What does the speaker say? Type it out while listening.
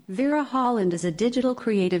Vera Holland is a digital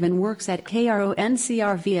creative and works at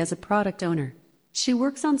KRO-NCRV as a product owner. She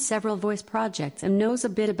works on several voice projects and knows a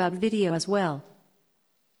bit about video as well.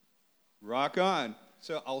 Rock on.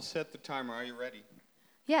 So I'll set the timer. Are you ready?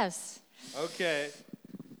 Yes. Okay.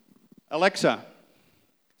 Alexa,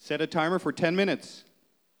 set a timer for 10 minutes.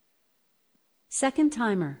 Second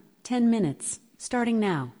timer, 10 minutes, starting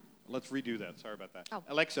now. Let's redo that. Sorry about that. Oh.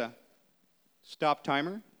 Alexa, stop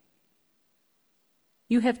timer.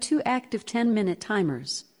 You have 2 active 10-minute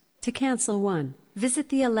timers. To cancel one, visit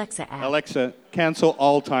the Alexa app. Alexa, cancel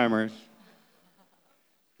all timers.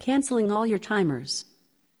 Canceling all your timers.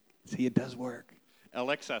 See, it does work.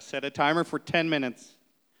 Alexa, set a timer for 10 minutes.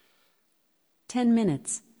 10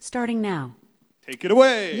 minutes, starting now. Take it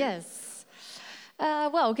away. Yes. I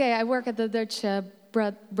work at the Dutch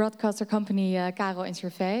broadcaster company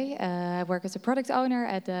KRO-NCRV. I work as a product owner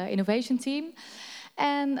at the innovation team.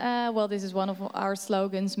 And, this is one of our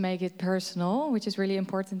slogans, make it personal, which is really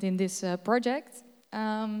important in this project.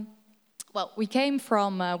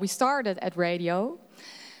 We started at radio.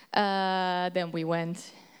 Then we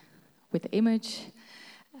went with the image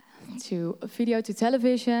to video to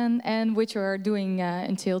television, and which we're doing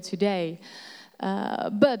until today.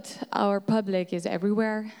 But our public is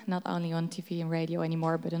everywhere, not only on TV and radio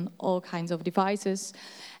anymore, but on all kinds of devices.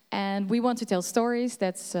 And we want to tell stories.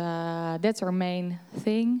 That's our main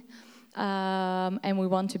thing. And we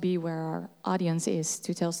want to be where our audience is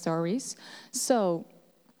to tell stories. So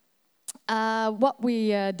what we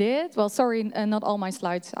did, not all my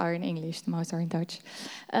slides are in English, most are in Dutch.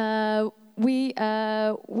 We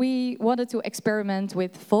wanted to experiment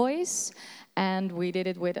with voice. And we did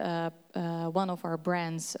it with one of our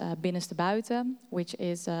brands, Binnenste Buiten, which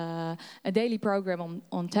is a daily program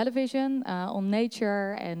on television, on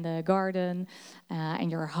nature and the garden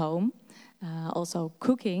and your home, also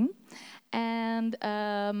cooking. And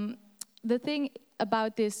the thing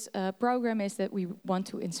about this program is that we want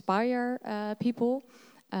to inspire people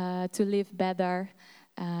to live better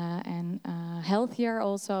and healthier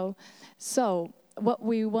also. So what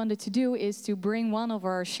we wanted to do is to bring one of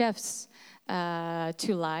our chefs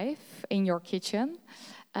to life in your kitchen,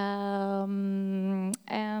 how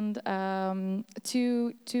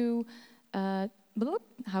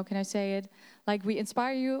can I say it? Like, we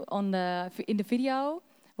inspire you in the video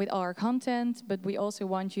with our content, but we also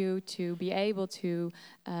want you to be able to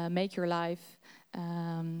make your life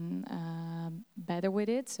better with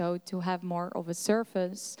it. So to have more of a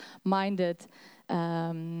service-minded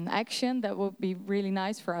action, that would be really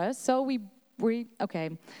nice for us. So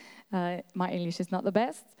my English is not the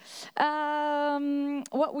best.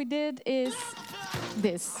 What we did is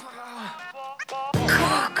this.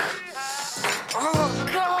 Cook! Oh,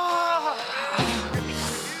 God!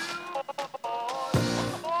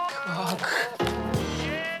 Cook.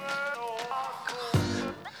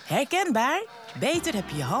 Herkenbaar? Beter heb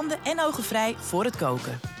je je handen en ogen vrij voor het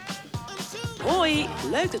koken. Hoi,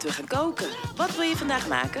 leuk dat we gaan koken. Wat wil je vandaag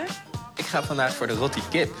maken? Ik ga vandaag voor de roti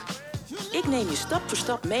kip. Ik neem je stap voor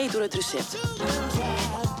stap mee door het recept.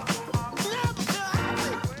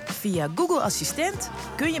 Via Google Assistent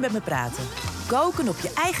kun je met me praten. Koken op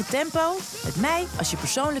je eigen tempo, met mij als je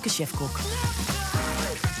persoonlijke chefkok.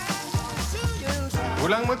 Hoe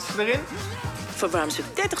lang moeten ze erin? Verwarm ze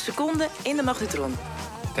 30 seconden in de magnetron.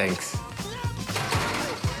 Thanks.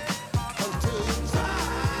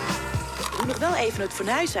 Doe nog wel even het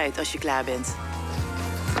fornuis uit als je klaar bent.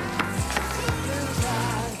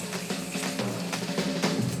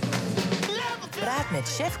 Praat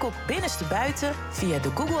met chefkok Binnenste Buiten via de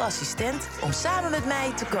Google Assistent om samen met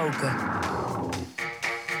mij te koken.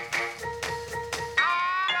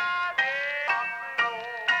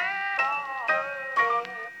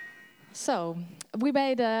 So, we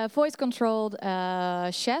made a voice-controlled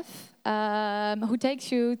chef who takes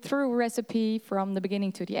you through a recipe from the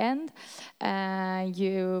beginning to the end.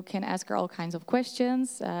 You can ask her all kinds of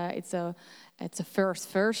questions. It's a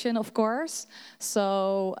first version, of course.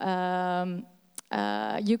 So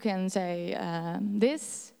you can say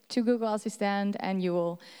this to Google Assistant, and you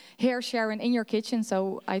will hear Sharon in your kitchen.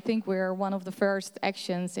 So I think we're one of the first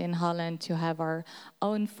actions in Holland to have our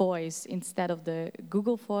own voice instead of the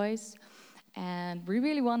Google voice. And we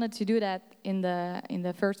really wanted to do that in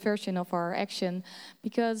the first version of our action,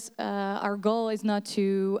 because our goal is not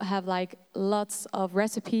to have like lots of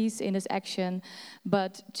recipes in this action,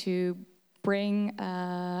 but to bring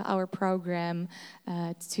our program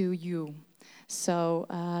to you. So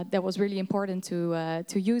that was really important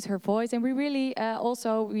to use her voice, and we really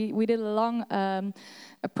we did a long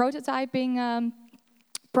prototyping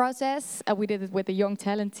process. We did it with the young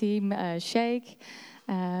talent team, Shake.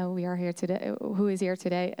 we are here today, who is here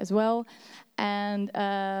today as well. And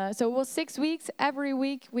so it was 6 weeks. Every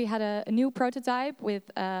week we had a new prototype with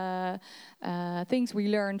things we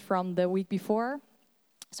learned from the week before.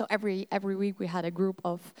 So every week we had a group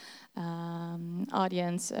of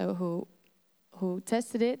audience who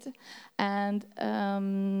tested it, and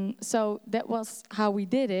so that was how we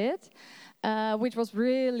did it, which was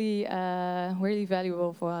really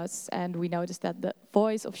valuable for us. And we noticed that the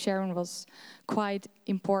voice of Sharon was quite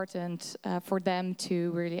important for them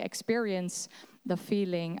to really experience the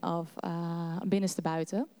feeling of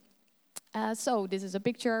binnenstebuiten. So this is a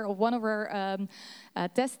picture of one of our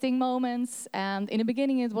testing moments, and in the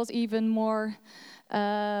beginning it was even more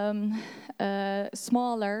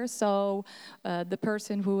smaller. So the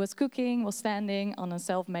person who was cooking was standing on a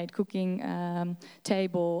self-made cooking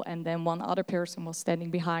table, and then one other person was standing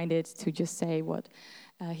behind it to just say what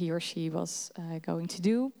he or she was going to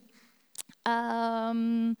do.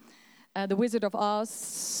 The Wizard of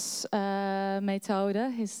Oz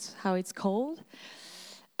methode is how it's called.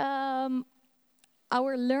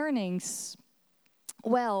 Our learnings,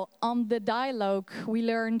 well, on the dialogue we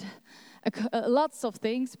learned lots of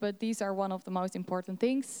things, but these are one of the most important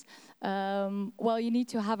things. Well, you need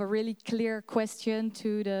to have a really clear question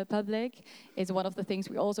to the public. It's one of the things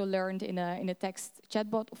we also learned in a text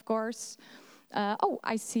chatbot, of course. Oh,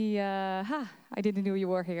 I see. I didn't know you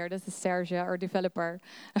were here. This is Serge, our developer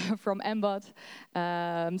from Mbot.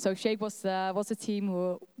 So Shape was a team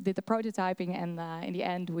who did the prototyping, and in the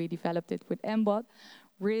end we developed it with Mbot.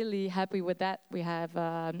 Really happy with that. We have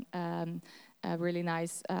a really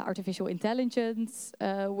nice artificial intelligence,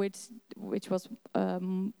 which was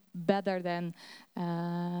better than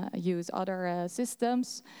use other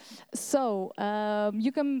systems. So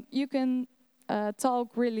you can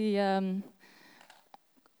talk really.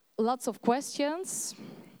 Lots of questions.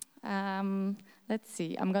 Let's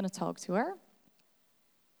see, I'm going to talk to her.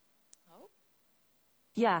 Oh.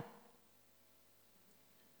 Ja.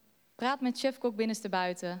 Praat met chef-kok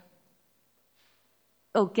binnenstebuiten.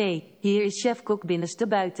 Oké, hier is chef-kok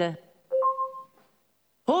binnenstebuiten.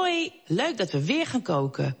 Hoi, leuk dat we weer gaan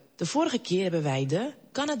koken. De vorige keer hebben wij de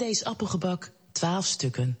Canadees appelgebak 12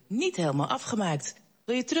 stukken niet helemaal afgemaakt.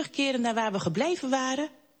 Wil je terugkeren naar waar we gebleven waren?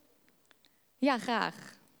 Ja,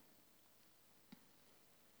 graag.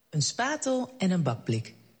 Een spatel en een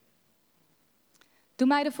bakblik. Doe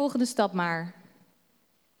mij de volgende stap maar.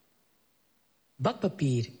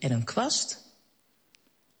 Bakpapier en een kwast.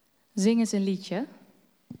 Zing eens een liedje.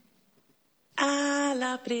 Ah,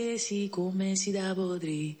 la presi, come si da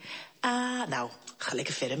bodri. Ah, nou, ga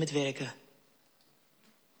lekker verder met werken.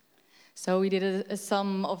 So we did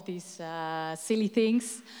some of these silly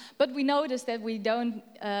things, but we noticed that we don't,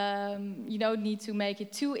 you don't need to make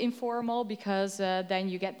it too informal, because then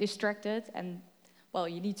you get distracted, and well,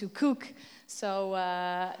 you need to cook. So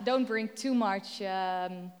don't bring too much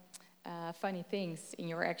funny things in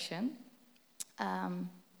your action.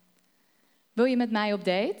 Wil je met mij op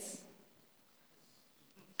date?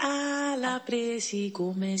 Ah, la presi,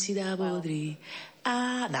 come si da bodri.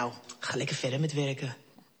 Ah, nou, ga lekker verder met werken.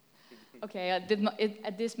 Okay,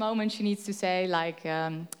 at this moment she needs to say like,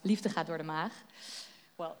 liefde gaat door de maag.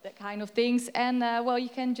 Well, that kind of things. And well, you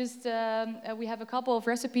can just, we have a couple of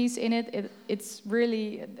recipes in it. It's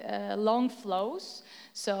really long flows.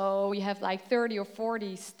 So you have like 30 or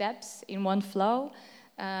 40 steps in one flow.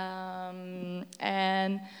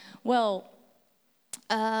 And well,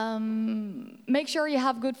 make sure you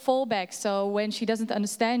have good fallback. So when she doesn't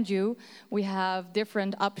understand you, we have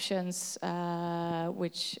different options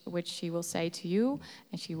which she will say to you,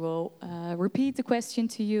 and she will repeat the question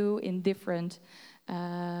to you in different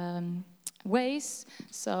ways.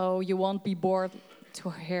 So you won't be bored to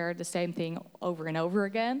hear the same thing over and over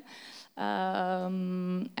again.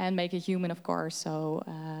 And make it human, of course. So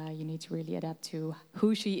you need to really adapt to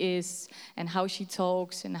who she is and how she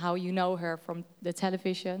talks and how you know her from the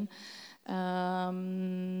television.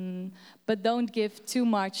 But don't give too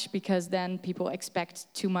much, because then people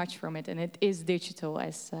expect too much from it, and it is digital,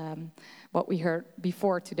 as what we heard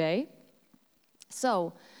before today.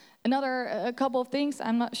 So a couple of things.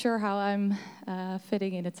 I'm not sure how I'm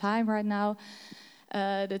fitting in the time right now.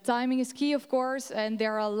 The timing is key, of course, and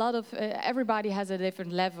there are a lot of, everybody has a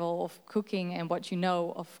different level of cooking and what you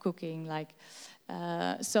know of cooking.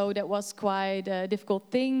 So that was quite a difficult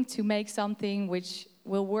thing to make something which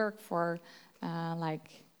will work for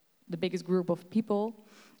like the biggest group of people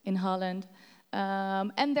in Holland.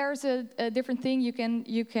 And there's a different thing. You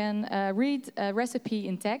can read a recipe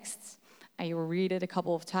in text, and you will read it a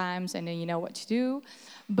couple of times, and then you know what to do.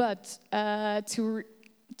 But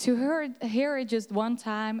to hear it just one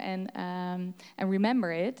time and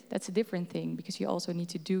remember it, that's a different thing, because you also need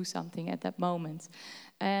to do something at that moment.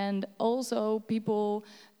 And also people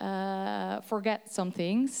forget some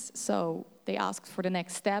things, so they asked for the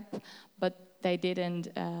next step, but they didn't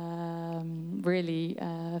really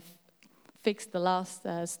fix the last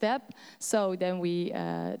step. So then we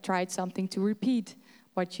tried something to repeat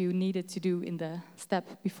what you needed to do in the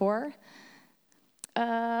step before.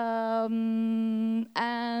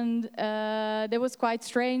 And that was quite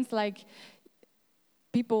strange, like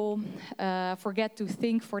people forget to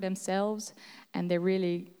think for themselves, and they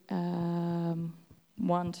really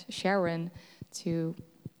want Sharon to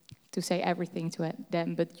say everything to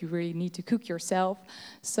them, but you really need to cook yourself.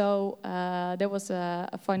 So that was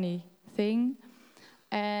a funny thing.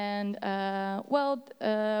 And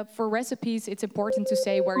for recipes, it's important to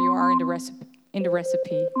say where you are in the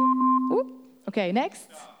recipe. Ooh. Okay, next.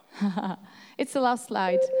 It's the last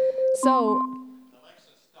slide. So,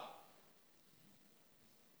 Alexa, stop.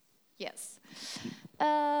 yes.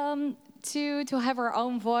 To have our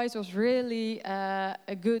own voice was really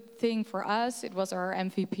a good thing for us. It was our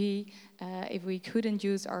MVP. If we couldn't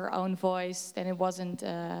use our own voice, then it wasn't.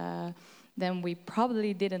 Then we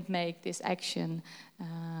probably didn't make this action,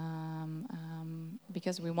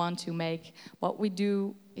 because we want to make what we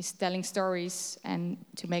do is telling stories, and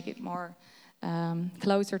to make it more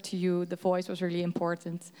closer to you, the voice was really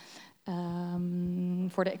important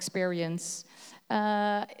for the experience.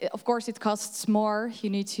 Of course, it costs more. You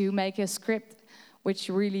need to make a script which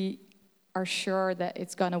you really are sure that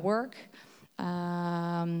it's gonna work.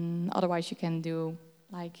 Otherwise, you can do,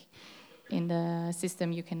 like in the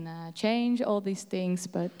system, you can change all these things,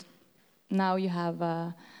 but now you have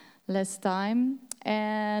less time.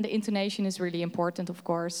 And the intonation is really important, of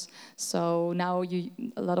course. So now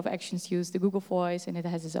a lot of actions use the Google Voice, and it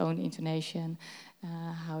has its own intonation,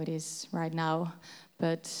 how it is right now.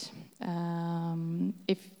 But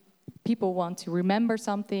if people want to remember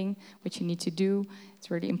something, which you need to do, it's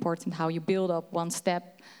really important how you build up one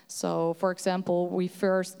step. So, for example, we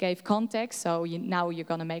first gave context. So now you're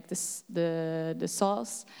gonna make the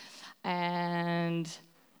sauce, and.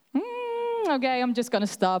 Okay, I'm just gonna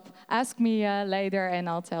stop. Ask me later and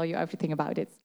I'll tell you everything about it.